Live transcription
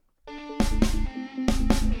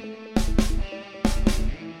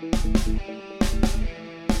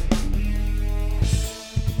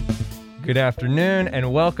Good afternoon,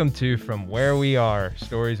 and welcome to From Where We Are,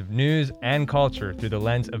 stories of news and culture through the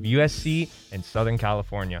lens of USC and Southern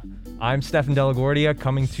California. I'm Stefan Delagordia,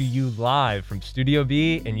 coming to you live from Studio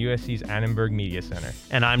B in USC's Annenberg Media Center.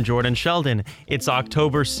 And I'm Jordan Sheldon. It's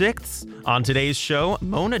October 6th. On today's show,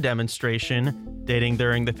 Mona demonstration, dating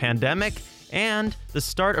during the pandemic, and the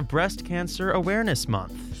start of Breast Cancer Awareness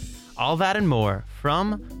Month. All that and more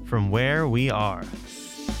from Where We Are.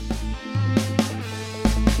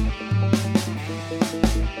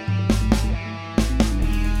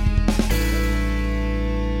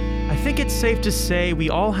 I think it's safe to say we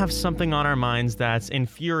all have something on our minds that's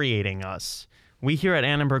infuriating us. We here at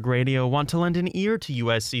Annenberg Radio want to lend an ear to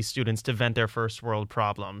USC students to vent their first world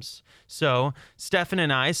problems. So, Stefan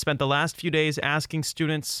and I spent the last few days asking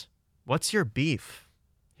students, what's your beef?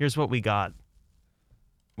 Here's what we got.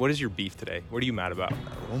 What is your beef today? What are you mad about?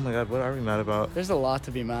 Oh my god, what are we mad about? There's a lot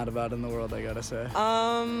to be mad about in the world, I gotta say.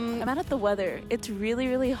 I'm mad at the weather. It's really,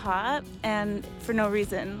 really hot, and for no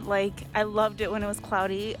reason. Like, I loved it when it was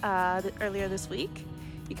cloudy earlier this week.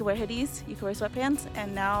 You could wear hoodies, you could wear sweatpants,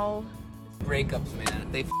 and now... Breakups,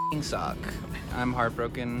 man. They f***ing suck. I'm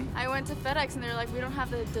heartbroken. I went to FedEx, and they're like, we don't have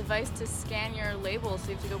the device to scan your label, so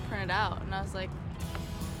you have to go print it out. And I was like...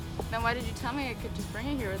 Then why did you tell me I could just bring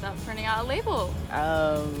it here without printing out a label?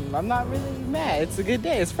 I'm not really mad. It's a good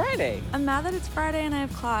day. It's Friday. I'm mad that it's Friday and I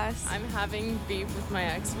have class. I'm having beef with my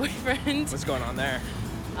ex-boyfriend. What's going on there?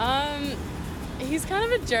 He's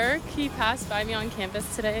kind of a jerk. He passed by me on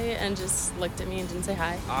campus today and just looked at me and didn't say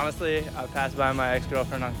hi. Honestly, I passed by my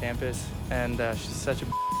ex-girlfriend on campus and she's such a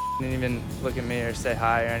didn't even look at me or say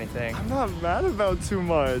hi or anything. I'm not mad about too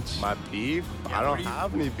much. My beef? Yeah, I don't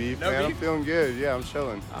have any beef, man. I'm feeling good. Yeah, I'm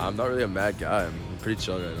chilling. I'm not really a mad guy. I'm pretty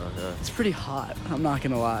chill right now, yeah. It's pretty hot, I'm not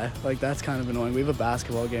gonna lie. Like, that's kind of annoying. We have a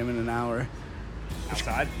basketball game in an hour.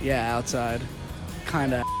 Outside? Yeah, outside.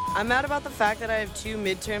 Kinda. I'm mad about the fact that I have 2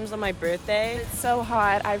 midterms on my birthday. It's so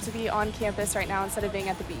hot. I have to be on campus right now instead of being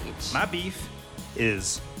at the beach. My beef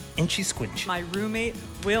is Inchy Squinchy. My roommate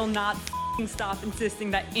will not stop insisting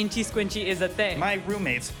that Inchy Squinchy is a thing. My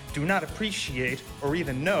roommates do not appreciate or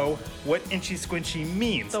even know what Inchy Squinchy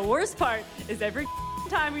means. The worst part is every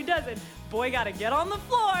time he does it, boy gotta get on the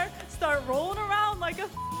floor, start rolling around like a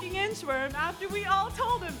inchworm after we all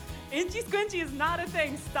told him Inchy Squinchy is not a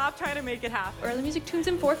thing. Stop trying to make it happen. Early music tunes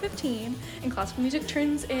in 4:15, and classical music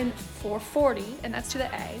tunes in 4:40, and that's to the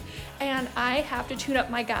A. And I have to tune up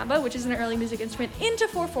my gamba, which is an early music instrument, into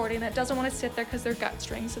 4:40, and that doesn't want to sit there because they're gut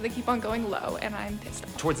strings, so they keep on going low, and I'm pissed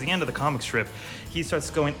off. Towards the end of the comic strip, he starts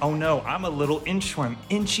going, oh no, I'm a little inchworm.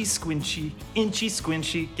 Inchy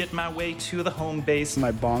Squinchy, get my way to the home base.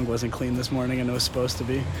 My bong wasn't clean this morning and it was supposed to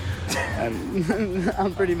be. And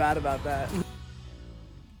I'm pretty mad about that.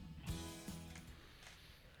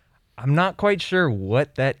 I'm not quite sure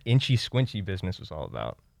what that Inchy Squinchy business was all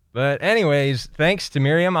about. But anyways, thanks to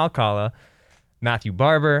Miriam Alcala, Matthew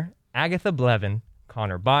Barber, Agatha Blevin,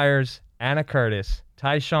 Connor Byers, Anna Curtis,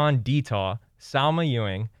 Tyshawn Detaw, Salma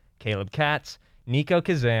Ewing, Caleb Katz, Nico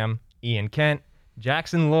Kazam, Ian Kent,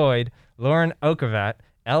 Jackson Lloyd, Lauren Okavat,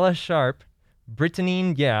 Ella Sharp,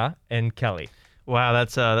 Brittany Yeah, and Kelly. Wow,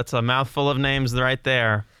 that's a mouthful of names right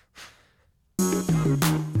there.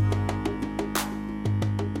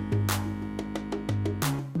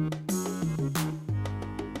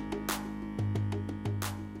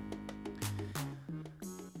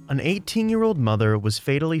 An 18-year-old mother was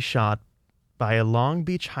fatally shot by a Long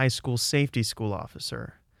Beach High School safety school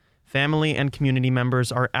officer. Family and community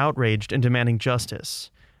members are outraged and demanding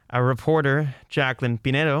justice. Our reporter, Jacqueline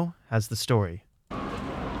Pinedo, has the story.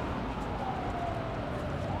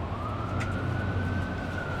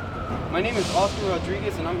 My name is Oscar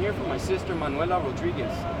Rodriguez, and I'm here for my sister Manuela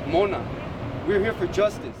Rodriguez, Mona. We're here for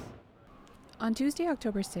justice. On Tuesday,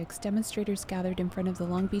 October 6, demonstrators gathered in front of the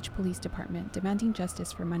Long Beach Police Department demanding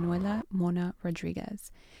justice for Manuela Mona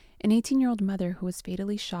Rodriguez, an 18-year-old mother who was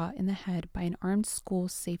fatally shot in the head by an armed school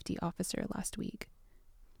safety officer last week.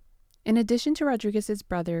 In addition to Rodriguez's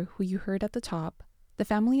brother, who you heard at the top, the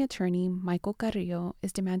family attorney, Michael Carrillo,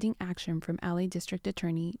 is demanding action from LA District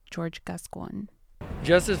Attorney George Gascon.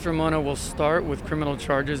 Justice for Mona will start with criminal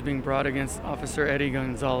charges being brought against Officer Eddie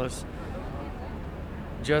Gonzalez.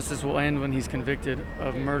 Justice will end when he's convicted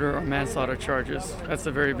of murder or manslaughter charges. That's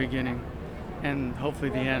the very beginning, and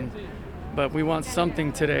hopefully the end. But we want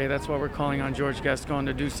something today. That's why we're calling on George Gascon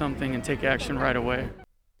to do something and take action right away.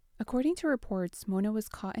 According to reports, Mona was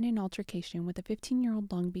caught in an altercation with a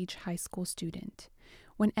 15-year-old Long Beach high school student.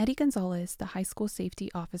 When Eddie Gonzalez, the high school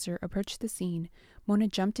safety officer, approached the scene, Mona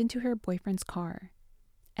jumped into her boyfriend's car.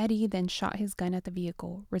 Eddie then shot his gun at the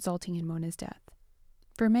vehicle, resulting in Mona's death.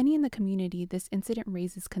 For many in the community, this incident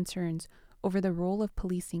raises concerns over the role of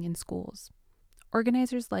policing in schools.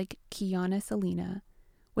 Organizers like Kiana Salina,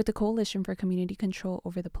 with the Coalition for Community Control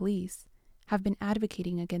Over the Police, have been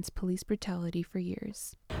advocating against police brutality for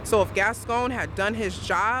years. So if Gascon had done his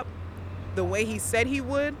job the way he said he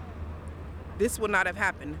would, this would not have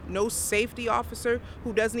happened. No safety officer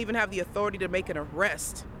who doesn't even have the authority to make an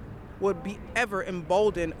arrest would be ever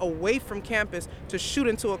emboldened away from campus to shoot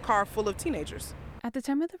into a car full of teenagers. At the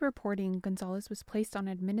time of the reporting, Gonzalez was placed on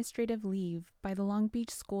administrative leave by the Long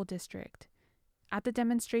Beach School District. At the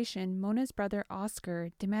demonstration, Mona's brother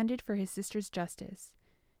Oscar demanded for his sister's justice.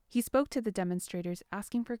 He spoke to the demonstrators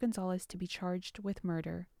asking for Gonzalez to be charged with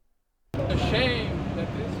murder. A shame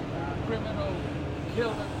that this criminal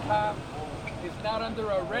killed a cop is not under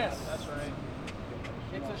arrest. That's right.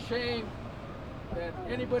 It's a shame that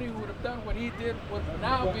anybody who would have done what he did would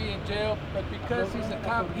now be in jail, but because he's a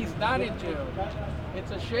cop, he's not in jail.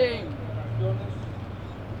 It's a shame.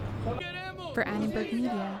 For Annenberg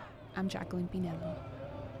Media, I'm Jacqueline Pinello.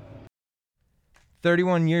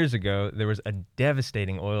 31 years ago, there was a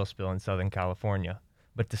devastating oil spill in Southern California.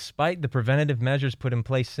 But despite the preventative measures put in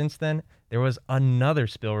place since then, there was another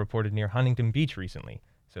spill reported near Huntington Beach recently.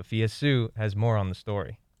 Sophia Sue has more on the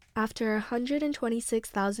story. After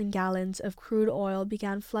 126,000 gallons of crude oil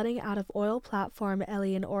began flooding out of Oil Platform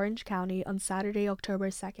Ellie in Orange County on Saturday, October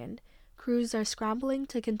 2nd, crews are scrambling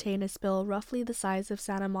to contain a spill roughly the size of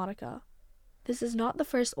Santa Monica. This is not the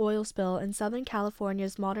first oil spill in Southern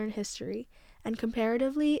California's modern history, and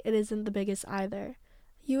comparatively, it isn't the biggest either.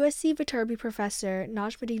 USC Viterbi professor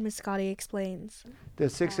Najmuddin Miskati explains. The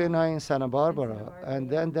 69 in Santa Barbara, and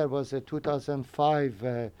then there was a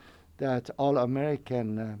 2005 that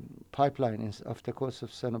All-American pipeline is off the coast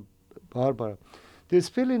of Santa Barbara. The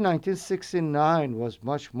spill in 1969 was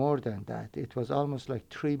much more than that. It was almost like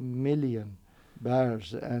 3 million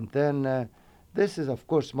barrels. And then this is, of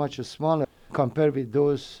course, much smaller compared with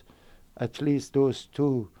those, at least those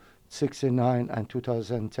two, 69 and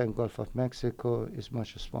 2010 Gulf of Mexico is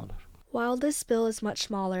much smaller. While this spill is much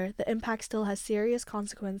smaller, the impact still has serious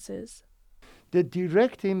consequences. The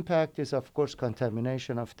direct impact is, of course,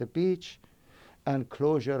 contamination of the beach and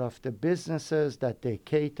closure of the businesses that they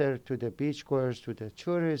cater to the beachgoers, to the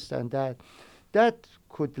tourists, and that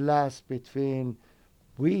could last between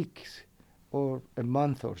weeks or a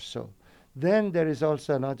month or so. Then there is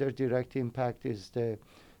also another direct impact is the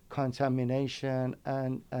contamination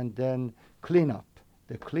and then cleanup,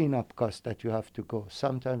 the cleanup cost that you have to go.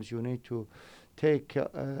 Sometimes you need to take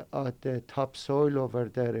out the topsoil over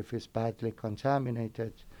there if it's badly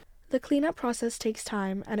contaminated. The cleanup process takes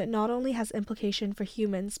time, and it not only has implication for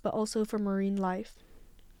humans, but also for marine life.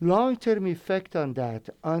 Long-term effect on that,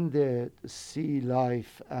 on the sea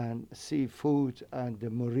life and seafood and the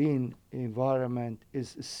marine environment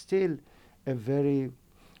is still a very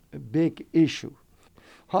big issue.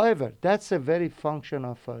 However, that's a very function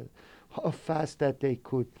of how fast that they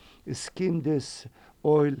could skim this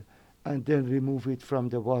oil and then remove it from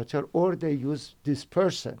the water, or they use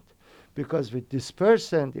dispersant. Because with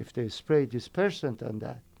dispersant, if they spray dispersant on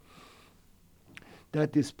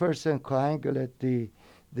that dispersant coagulate the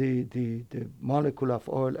molecule of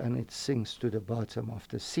oil and it sinks to the bottom of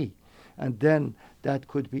the sea. And then that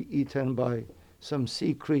could be eaten by some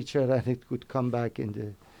sea creature and it could come back in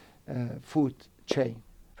the food chain.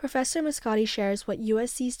 Professor Miskati shares what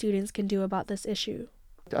USC students can do about this issue.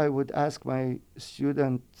 I would ask my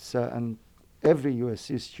students and every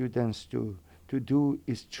USC students to do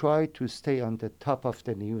is try to stay on the top of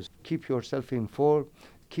the news. Keep yourself informed,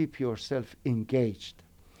 keep yourself engaged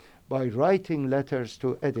by writing letters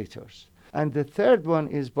to editors. And the third one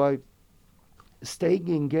is by staying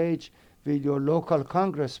engaged with your local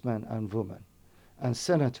congressmen and women and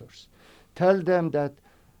senators. Tell them that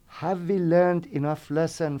have we learned enough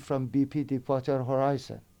lesson from BP Deepwater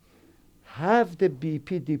Horizon? Have the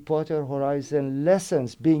BP Deepwater Horizon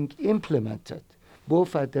lessons being implemented,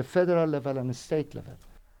 both at the federal level and the state level?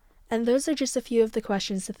 And those are just a few of the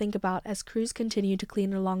questions to think about as crews continue to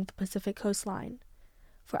clean along the Pacific coastline.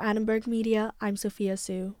 For Annenberg Media, I'm Sophia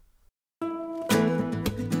Sue.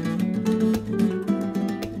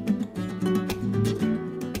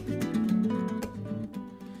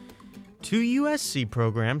 Two USC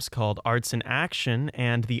programs called Arts in Action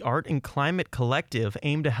and the Art and Climate Collective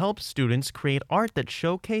aim to help students create art that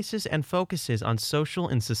showcases and focuses on social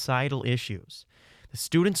and societal issues. The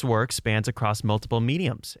students' work spans across multiple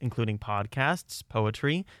mediums, including podcasts,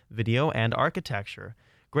 poetry, video, and architecture.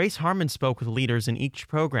 Grace Harmon spoke with leaders in each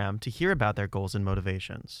program to hear about their goals and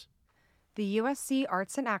motivations. The USC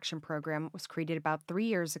Arts in Action program was created about 3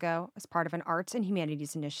 years ago as part of an arts and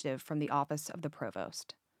humanities initiative from the Office of the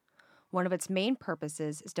Provost. one of its main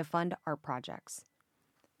purposes is to fund art projects.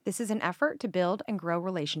 This is an effort to build and grow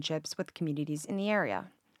relationships with communities in the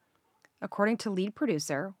area. According to lead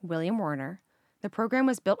producer William Warner, the program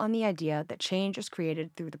was built on the idea that change is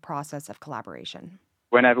created through the process of collaboration.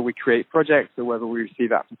 Whenever we create projects or whether we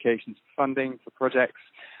receive applications for funding for projects,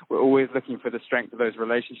 we're always looking for the strength of those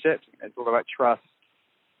relationships. It's all about trust,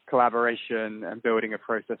 collaboration, and building a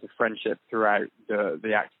process of friendship throughout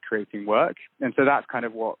the act of creating work. And so that's kind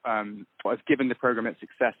of what has given the program its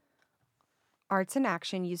success. Arts in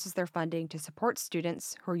Action uses their funding to support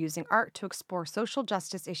students who are using art to explore social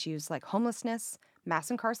justice issues like homelessness, mass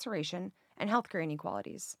incarceration, and healthcare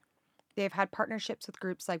inequalities. They have had partnerships with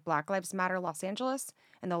groups like Black Lives Matter Los Angeles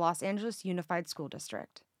and the Los Angeles Unified School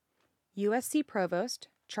District. USC Provost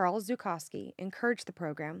Charles Zukowski encouraged the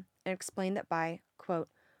program and explained that by, quote,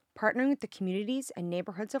 partnering with the communities and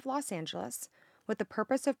neighborhoods of Los Angeles with the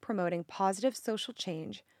purpose of promoting positive social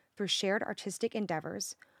change through shared artistic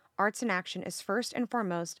endeavors, Arts in Action is first and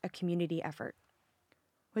foremost a community effort.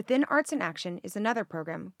 Within Arts in Action is another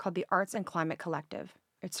program called the Arts and Climate Collective.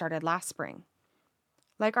 It started last spring.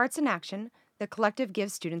 Like Arts in Action, the collective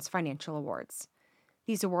gives students financial awards.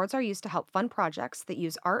 These awards are used to help fund projects that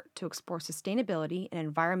use art to explore sustainability and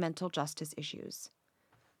environmental justice issues.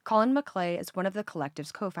 Colin McClay is one of the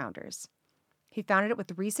collective's co-founders. He founded it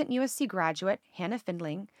with recent USC graduate Hannah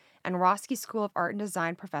Findling and Roski School of Art and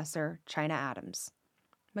Design professor China Adams.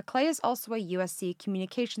 McClay is also a USC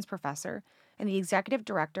communications professor and the executive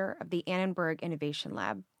director of the Annenberg Innovation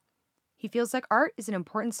Lab. He feels like art is an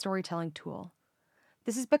important storytelling tool.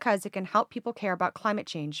 This is because it can help people care about climate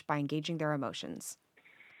change by engaging their emotions.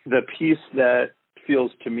 The piece that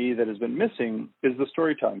feels to me that has been missing is the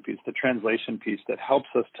storytelling piece, the translation piece that helps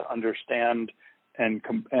us to understand and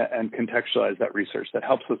contextualize that research, that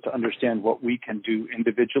helps us to understand what we can do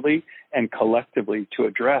individually and collectively to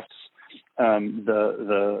address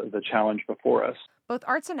the challenge before us. Both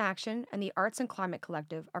Arts in Action and the Arts and Climate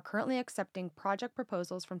Collective are currently accepting project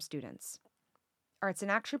proposals from students. Arts in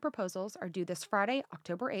Action proposals are due this Friday,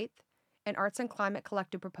 October 8th, and Arts and Climate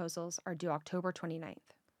Collective proposals are due October 29th.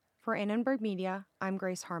 For Annenberg Media, I'm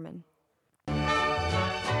Grace Harmon.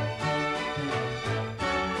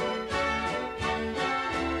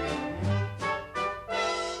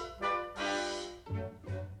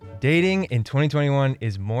 Dating in 2021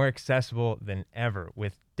 is more accessible than ever,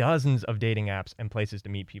 with dozens of dating apps and places to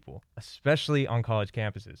meet people, especially on college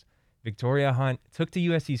campuses. Victoria Hunt took to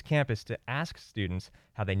USC's campus to ask students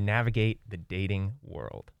how they navigate the dating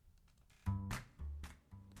world.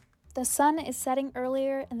 The sun is setting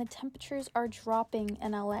earlier and the temperatures are dropping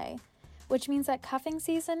in LA, which means that cuffing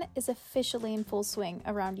season is officially in full swing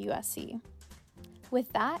around USC.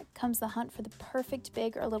 With that comes the hunt for the perfect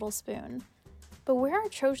big or little spoon. But where are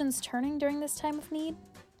Trojans turning during this time of need?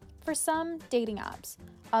 For some, dating apps,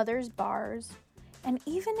 others bars, and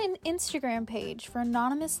even an Instagram page for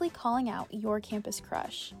anonymously calling out your campus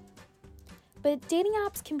crush. But dating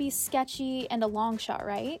apps can be sketchy and a long shot,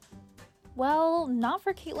 right? Well, not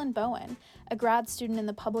for Caitlin Bowen, a grad student in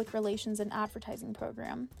the Public Relations and Advertising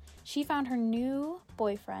program. She found her new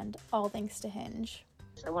boyfriend all thanks to Hinge.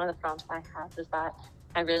 So one of the prompts I have is that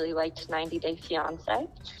I really liked 90 Day Fiancé.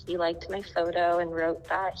 He liked my photo and wrote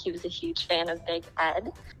that he was a huge fan of Big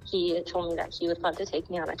Ed. He told me that he would love to take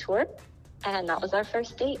me on a tour. And that was our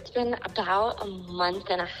first date. It's been about a month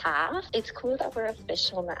and a half. It's cool that we're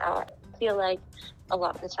official now. I feel like a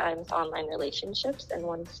lot of the times online relationships and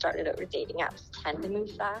ones started over dating apps tend to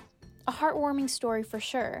move fast. A heartwarming story for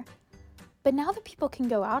sure. But now that people can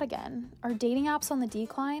go out again, are dating apps on the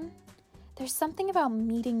decline? There's something about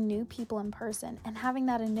meeting new people in person and having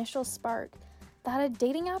that initial spark that a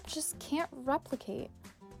dating app just can't replicate.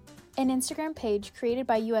 An Instagram page created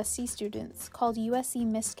by USC students called USC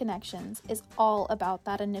Missed Connections is all about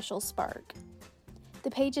that initial spark. The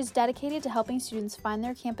page is dedicated to helping students find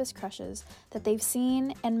their campus crushes that they've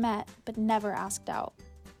seen and met but never asked out.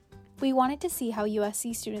 We wanted to see how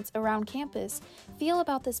USC students around campus feel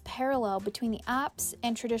about this parallel between the apps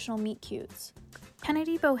and traditional meet-cutes.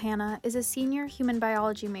 Kennedy Bohanna is a senior human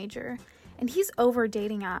biology major, and he's over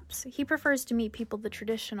dating apps. He prefers to meet people the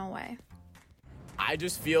traditional way. I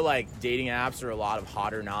just feel like dating apps are a lot of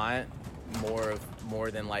hot or not,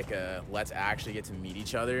 more than like a let's actually get to meet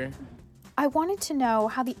each other. I wanted to know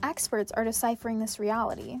how the experts are deciphering this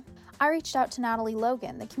reality. I reached out to Natalie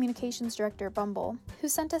Logan, the communications director at Bumble, who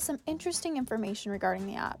sent us some interesting information regarding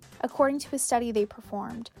the app. According to a study they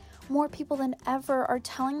performed, more people than ever are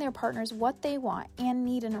telling their partners what they want and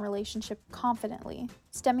need in a relationship confidently,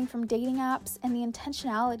 stemming from dating apps and the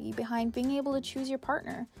intentionality behind being able to choose your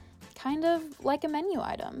partner, kind of like a menu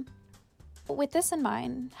item. But with this in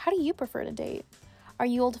mind, how do you prefer to date? Are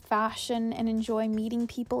you old-fashioned and enjoy meeting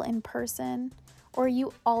people in person? Or are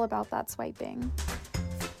you all about that swiping?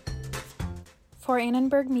 For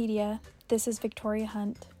Annenberg Media, this is Victoria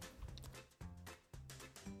Hunt.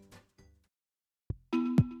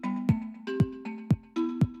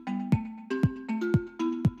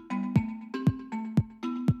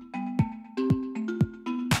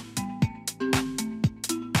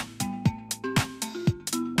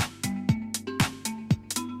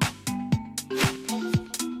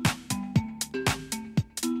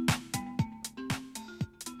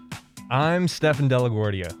 I'm Stefan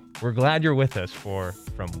Delaguardia. We're glad you're with us for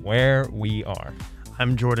From Where We Are.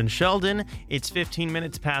 I'm Jordan Sheldon. It's 15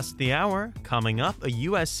 minutes past the hour. Coming up, a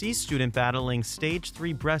USC student battling stage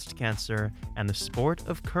 3 breast cancer and the sport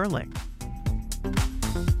of curling.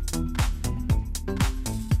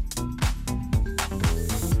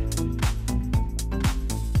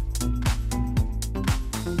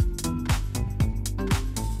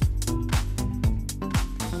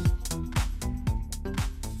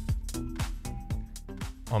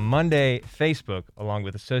 On Monday, Facebook, along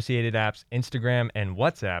with associated apps Instagram and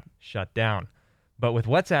WhatsApp, shut down. But with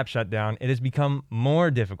WhatsApp shut down, it has become more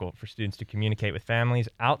difficult for students to communicate with families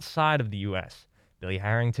outside of the U.S. Billy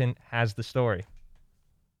Harrington has the story.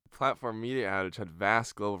 The platform media outage had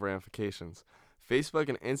vast global ramifications. Facebook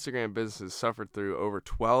and Instagram businesses suffered through over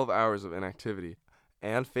 12 hours of inactivity,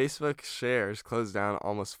 and Facebook shares closed down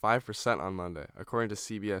almost 5% on Monday, according to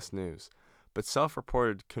CBS News. But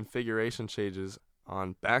self-reported configuration changes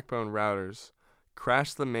on backbone routers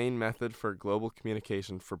crashed the main method for global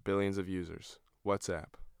communication for billions of users,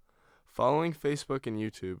 WhatsApp. Following Facebook and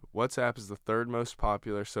YouTube, WhatsApp is the third most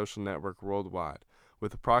popular social network worldwide,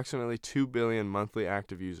 with approximately 2 billion monthly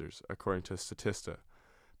active users, according to Statista.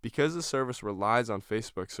 Because the service relies on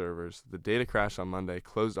Facebook servers, the data crash on Monday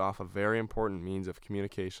closed off a very important means of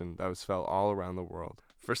communication that was felt all around the world.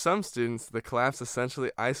 For some students, the collapse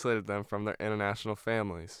essentially isolated them from their international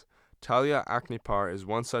families. Talia Aknipar is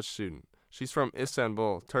one such student. She's from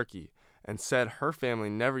Istanbul, Turkey, and said her family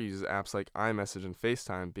never uses apps like iMessage and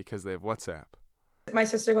FaceTime because they have WhatsApp. My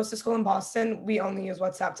sister goes to school in Boston. We only use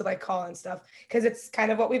WhatsApp to call and stuff because it's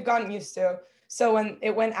kind of what we've gotten used to. So when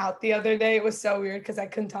it went out the other day, it was so weird because I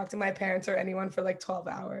couldn't talk to my parents or anyone for 12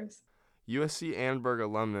 hours. USC Annenberg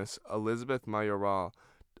alumnus Elizabeth Mayoral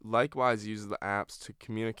likewise uses the apps to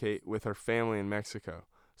communicate with her family in Mexico.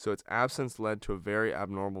 So its absence led to a very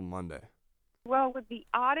abnormal Monday. Well, with the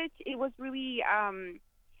outage, it was really,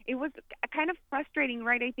 it was kind of frustrating,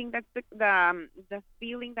 right? I think that's the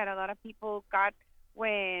feeling that a lot of people got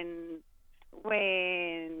when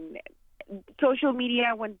social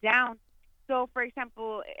media went down. So, for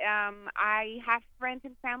example, I have friends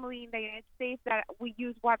and family in the United States that we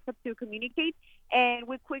use WhatsApp to communicate, and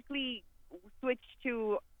we quickly switched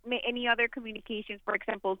to any other communications, for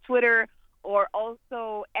example, Twitter, or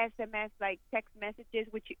also SMS, text messages,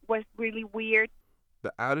 which was really weird.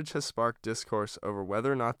 The outage has sparked discourse over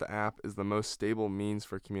whether or not the app is the most stable means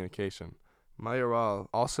for communication. Mayoral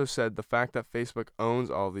also said the fact that Facebook owns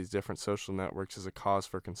all of these different social networks is a cause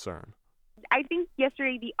for concern. I think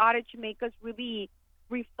yesterday the outage made us really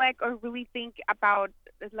reflect or really think about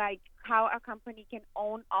how a company can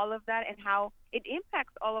own all of that and how it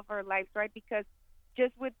impacts all of our lives, right? Because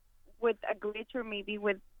just with a glitch or maybe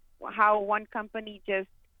with how one company just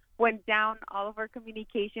went down all of our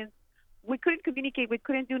communications, we couldn't communicate, we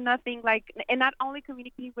couldn't do nothing, and not only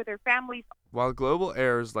communicate with our families. While global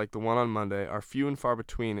errors like the one on Monday are few and far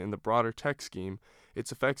between in the broader tech scheme,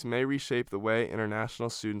 its effects may reshape the way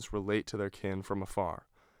international students relate to their kin from afar.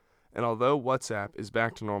 And although WhatsApp is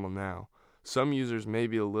back to normal now, some users may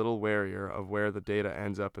be a little warier of where the data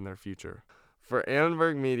ends up in their future. For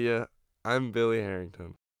Annenberg Media, I'm Billy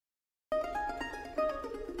Harrington.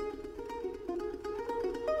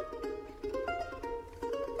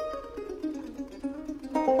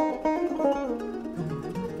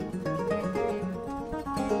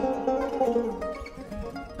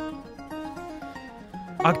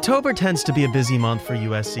 October tends to be a busy month for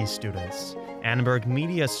USC students. Annenberg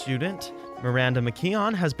Media student Miranda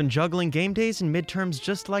McKeon has been juggling game days and midterms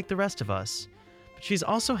just like the rest of us. But she's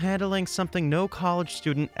also handling something no college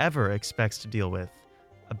student ever expects to deal with: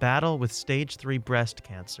 a battle with stage 3 breast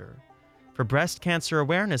cancer. For Breast Cancer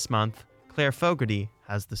Awareness Month, Claire Fogarty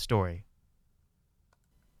has the story.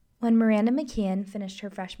 When Miranda McKeon finished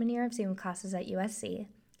her freshman year of Zoom classes at USC,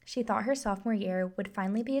 she thought her sophomore year would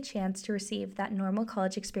finally be a chance to receive that normal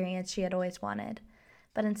college experience she had always wanted.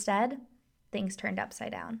 But instead, things turned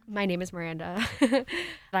upside down. My name is Miranda.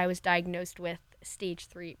 I was diagnosed with stage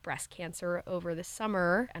 3 breast cancer over the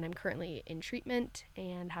summer, and I'm currently in treatment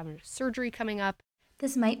and having surgery coming up.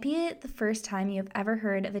 This might be the first time you have ever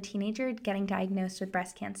heard of a teenager getting diagnosed with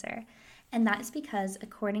breast cancer. And that is because,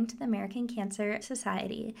 according to the American Cancer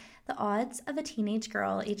Society, the odds of a teenage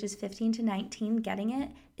girl ages 15 to 19 getting it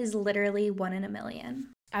is literally 1 in a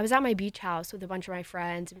million. I was at my beach house with a bunch of my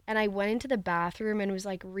friends, and I went into the bathroom and was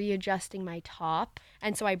like readjusting my top.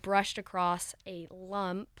 And so I brushed across a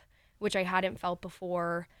lump, which I hadn't felt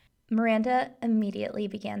before. Miranda immediately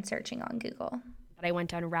began searching on Google. I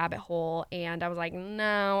went down a rabbit hole and I was like,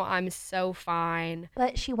 no, I'm so fine.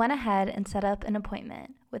 But she went ahead and set up an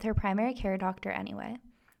appointment with her primary care doctor anyway.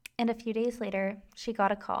 And a few days later, she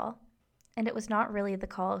got a call. And it was not really the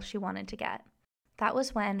call she wanted to get. That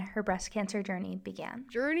was when her breast cancer journey began.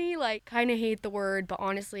 Journey, kind of hate the word, but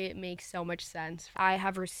honestly, it makes so much sense. I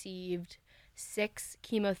have received 6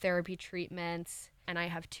 chemotherapy treatments and I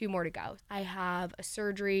have 2 more to go. I have a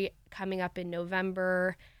surgery coming up in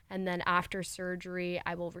November. And then after surgery,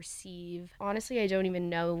 I will receive, honestly, I don't even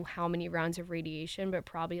know how many rounds of radiation, but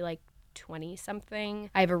probably 20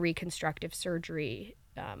 something. I have a reconstructive surgery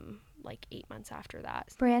 8 months after that.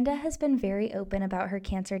 Miranda has been very open about her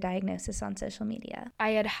cancer diagnosis on social media. I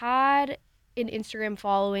had an Instagram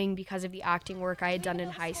following because of the acting work I had done in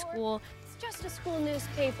high school. It's just a school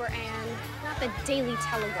newspaper, Anne, not the Daily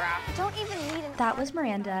Telegraph. I don't even need an... That was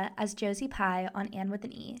Miranda as Josie Pye on Anne with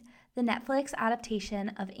an E, the Netflix adaptation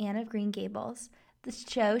of Anne of Green Gables, the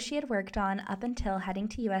show she had worked on up until heading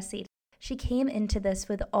to USC. She came into this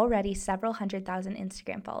with already several 100,000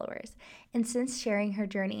 Instagram followers, and since sharing her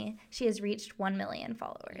journey, she has reached 1 million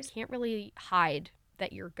followers. You can't really hide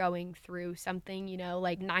that you're going through something,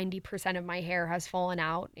 90% of my hair has fallen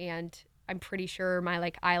out, and I'm pretty sure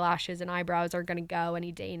my eyelashes and eyebrows are gonna go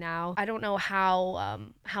any day now. I don't know how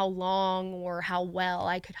long or how well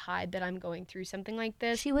I could hide that I'm going through something like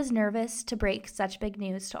this. She was nervous to break such big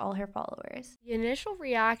news to all her followers. The initial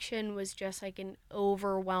reaction was just an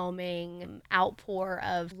overwhelming outpour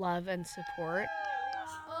of love and support.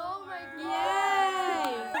 Oh my God!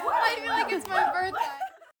 Yay! I feel like it's my birthday.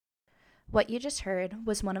 What you just heard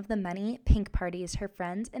was one of the many pink parties her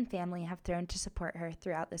friends and family have thrown to support her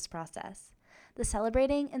throughout this process. The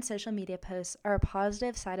celebrating and social media posts are a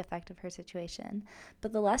positive side effect of her situation,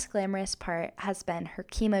 but the less glamorous part has been her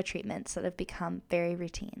chemo treatments that have become very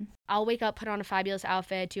routine. I'll wake up, put on a fabulous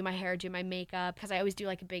outfit, do my hair, do my makeup, because I always do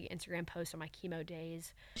a big Instagram post on my chemo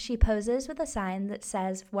days. She poses with a sign that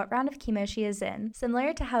says what round of chemo she is in,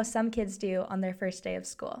 similar to how some kids do on their first day of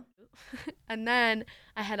school. And then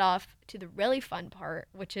I head off to the really fun part,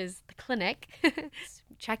 which is the clinic.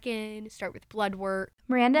 Check in, start with blood work.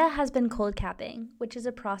 Miranda has been cold capping, which is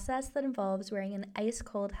a process that involves wearing an ice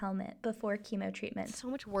cold helmet before chemo treatment. It's so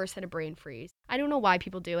much worse than a brain freeze. I don't know why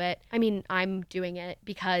people do it. I mean, I'm doing it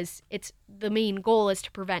because the main goal is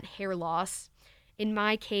to prevent hair loss. In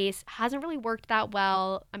my case, hasn't really worked that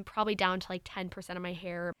well. I'm probably down to 10% of my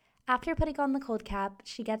hair. After putting on the cold cap,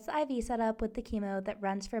 she gets the IV set up with the chemo that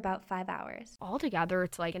runs for about 5 hours. Altogether,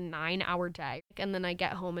 it's a 9-hour day. And then I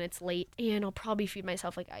get home and it's late, and I'll probably feed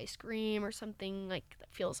myself ice cream or something that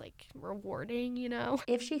feels rewarding,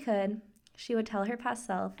 If she could, she would tell her past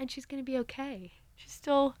self. And she's gonna be okay. She's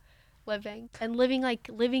still living and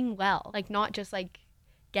living well, not just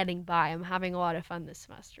getting by. I'm having a lot of fun this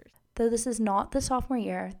semester. Though this is not the sophomore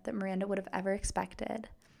year that Miranda would have ever expected,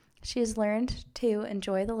 she has learned to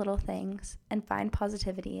enjoy the little things and find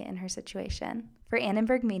positivity in her situation. For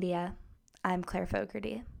Annenberg Media, I'm Claire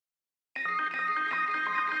Fogarty.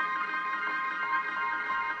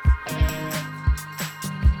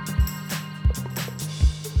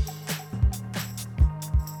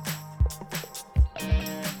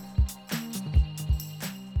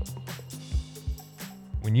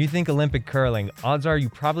 When you think Olympic curling, odds are you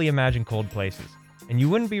probably imagine cold places. And you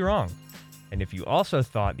wouldn't be wrong. And if you also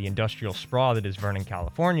thought the industrial sprawl that is Vernon,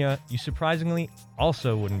 California, you surprisingly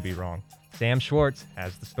also wouldn't be wrong. Sam Schwartz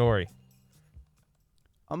has the story.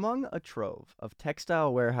 Among a trove of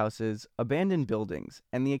textile warehouses, abandoned buildings,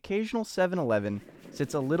 and the occasional 7-Eleven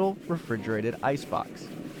sits a little refrigerated icebox.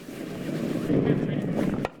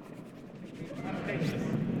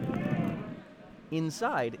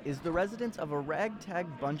 Inside is the residence of a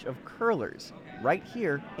ragtag bunch of curlers right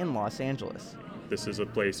here in Los Angeles. This is a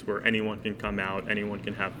place where anyone can come out, anyone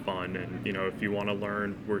can have fun, and if you want to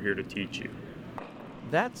learn, we're here to teach you.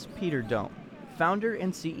 That's Peter Dome, founder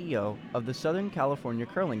and CEO of the Southern California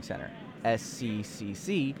Curling Center,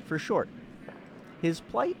 SCCC for short. His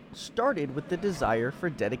plight started with the desire for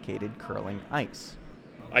dedicated curling ice.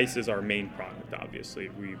 Ice is our main product, obviously.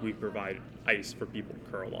 We provide ice for people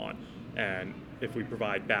to curl on, and If we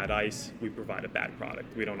provide bad ice, we provide a bad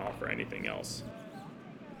product. We don't offer anything else.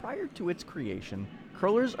 Prior to its creation,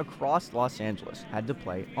 curlers across Los Angeles had to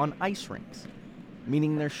play on ice rinks,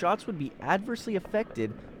 meaning their shots would be adversely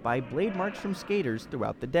affected by blade marks from skaters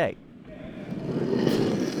throughout the day.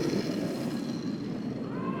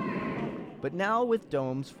 But now with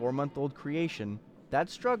Dome's 4-month-old creation, that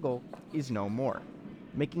struggle is no more,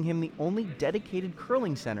 making him the only dedicated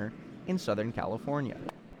curling center in Southern California.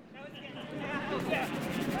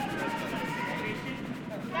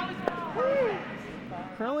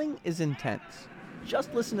 Curling is intense.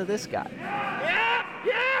 Just listen to this guy.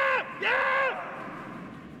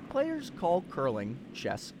 Players call curling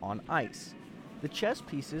chess on ice. The chess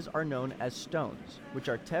pieces are known as stones, which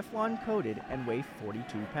are Teflon coated and weigh 42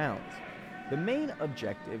 pounds. The main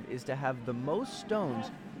objective is to have the most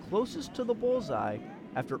stones closest to the bullseye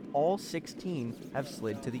after all 16 have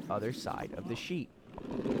slid to the other side of the sheet.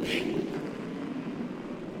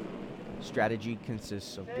 Strategy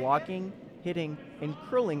consists of blocking, hitting, and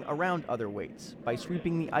curling around other weights by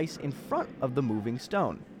sweeping the ice in front of the moving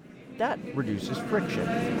stone. That reduces friction.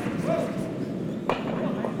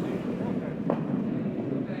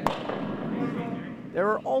 There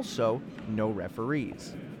are also no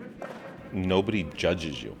referees. Nobody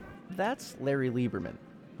judges you. That's Larry Lieberman,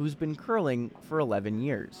 who's been curling for 11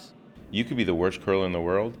 years. You could be the worst curler in the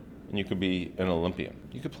world, and you could be an Olympian.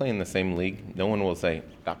 You could play in the same league. No one will say,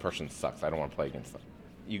 that person sucks, I don't want to play against them.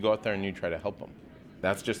 You go out there and you try to help them.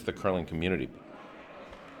 That's just the curling community.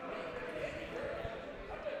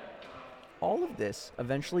 All of this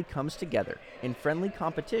eventually comes together in friendly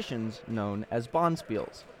competitions known as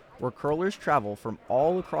bonspiels, where curlers travel from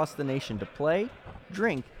all across the nation to play,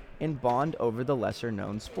 drink, and bond over the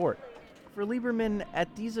lesser-known sport. For Lieberman,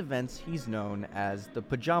 at these events he's known as the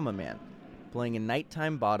Pajama Man, playing in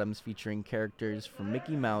nighttime bottoms featuring characters from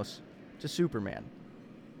Mickey Mouse to Superman.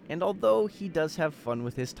 And although he does have fun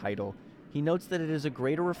with his title, he notes that it is a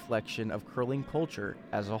greater reflection of curling culture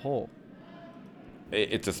as a whole.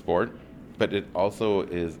 It's a sport, but it also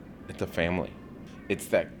is, it's a family. It's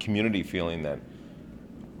that community feeling that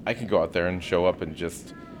I can go out there and show up and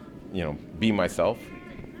just, be myself,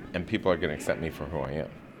 and people are going to accept me for who I am.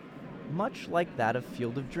 Much like that of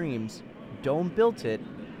Field of Dreams, Dome built it,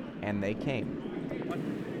 and they came.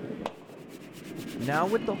 Now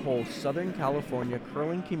with the whole Southern California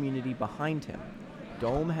curling community behind him,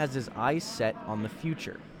 Dome has his eyes set on the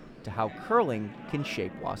future, to how curling can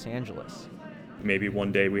shape Los Angeles. Maybe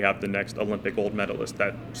one day we have the next Olympic gold medalist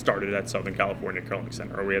that started at Southern California Curling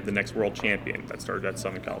Center, or we have the next world champion that started at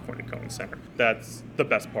Southern California Curling Center. That's the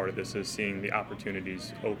best part of this, is seeing the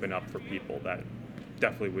opportunities open up for people that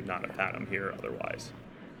definitely would not have had them here otherwise.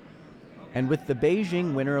 And with the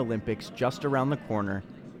Beijing Winter Olympics just around the corner,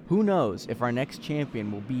 who knows if our next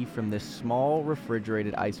champion will be from this small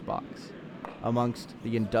refrigerated icebox amongst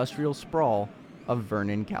the industrial sprawl of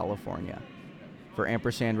Vernon, California. For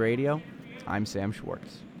Ampersand Radio, I'm Sam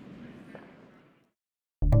Schwartz.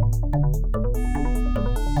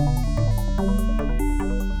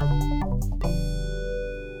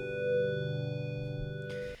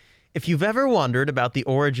 If you've ever wondered about the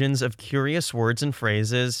origins of curious words and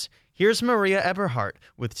phrases, here's Maria Eberhardt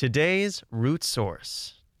with today's Root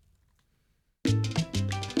Source.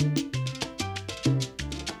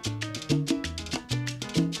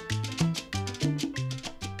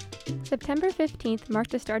 September 15th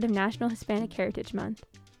marked the start of National Hispanic Heritage Month.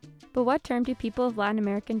 But what term do people of Latin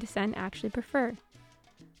American descent actually prefer?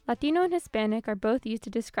 Latino and Hispanic are both used to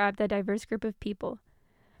describe the diverse group of people,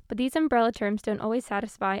 but these umbrella terms don't always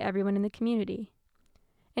satisfy everyone in the community.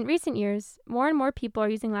 In recent years, more and more people are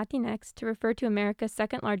using Latinx to refer to America's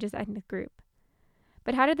second largest ethnic group.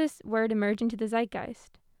 But how did this word emerge into the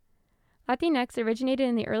zeitgeist? Latinx originated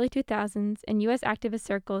in the early 2000s in U.S. activist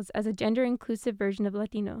circles as a gender-inclusive version of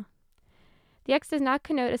Latino. The X does not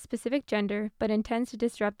connote a specific gender, but intends to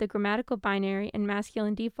disrupt the grammatical binary and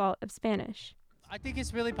masculine default of Spanish. I think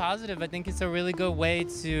it's really positive. I think it's a really good way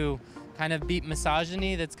to kind of beat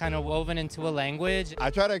misogyny that's kind of woven into a language.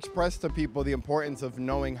 I try to express to people the importance of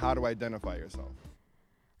knowing how to identify yourself.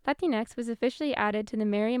 Latinx was officially added to the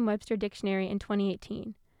Merriam-Webster Dictionary in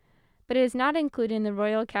 2018, but it is not included in the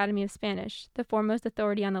Royal Academy of Spanish, the foremost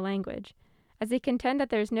authority on the language, as they contend that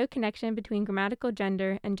there is no connection between grammatical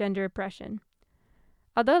gender and gender oppression.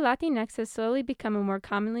 Although Latinx has slowly become a more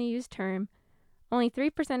commonly used term, only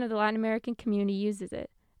 3% of the Latin American community uses it,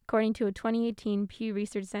 according to a 2018 Pew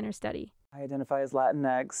Research Center study. I identify as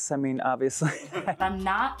Latinx. I mean, obviously. I'm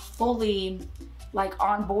not fully,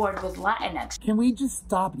 on board with Latinx. Can we just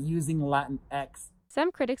stop using Latinx?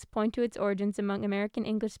 Some critics point to its origins among American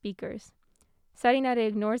English speakers. citing that it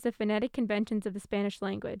ignores the phonetic conventions of the Spanish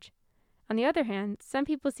language. On the other hand, some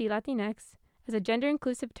people see Latinx as a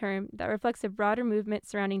gender-inclusive term that reflects a broader movement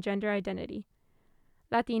surrounding gender identity.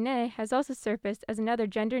 Latine has also surfaced as another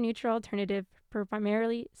gender-neutral alternative for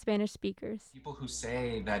primarily Spanish speakers. People who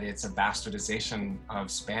say that it's a bastardization of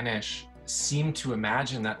Spanish seem to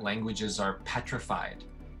imagine that languages are petrified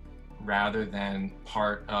rather than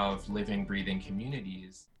part of living, breathing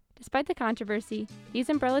communities. Despite the controversy, these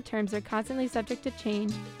umbrella terms are constantly subject to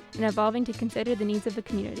change and evolving to consider the needs of the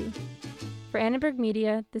community. For Annenberg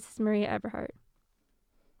Media, this is Maria Eberhardt.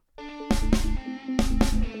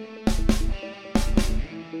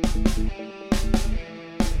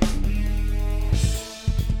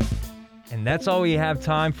 And that's all we have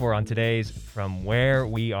time for on today's From Where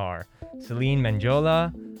We Are. Celine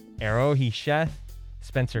Menjola, Arohi Sheth,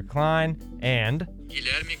 Spencer Klein, and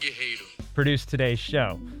Guilherme Guerreiro produced today's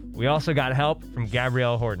show. We also got help from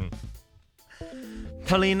Gabrielle Horton.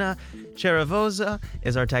 Paulina Cheravoza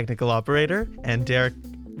is our technical operator, and Derek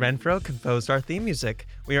Renfro composed our theme music.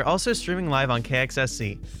 We are also streaming live on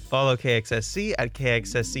KXSC. Follow KXSC at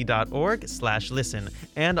kxsc.org/listen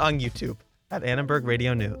and on YouTube at Annenberg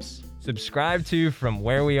Radio News. Subscribe to From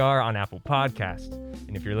Where We Are on Apple Podcasts.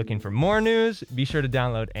 And if you're looking for more news, be sure to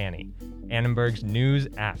download Annie, Annenberg's news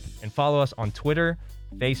app, and follow us on Twitter,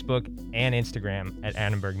 Facebook, and Instagram at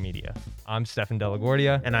Annenberg Media. I'm Stefan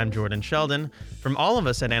Delaguardia. And I'm Jordan Sheldon. From all of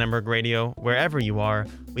us at Annenberg Radio, wherever you are,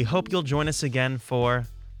 we hope you'll join us again for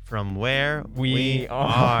From Where We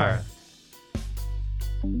Are.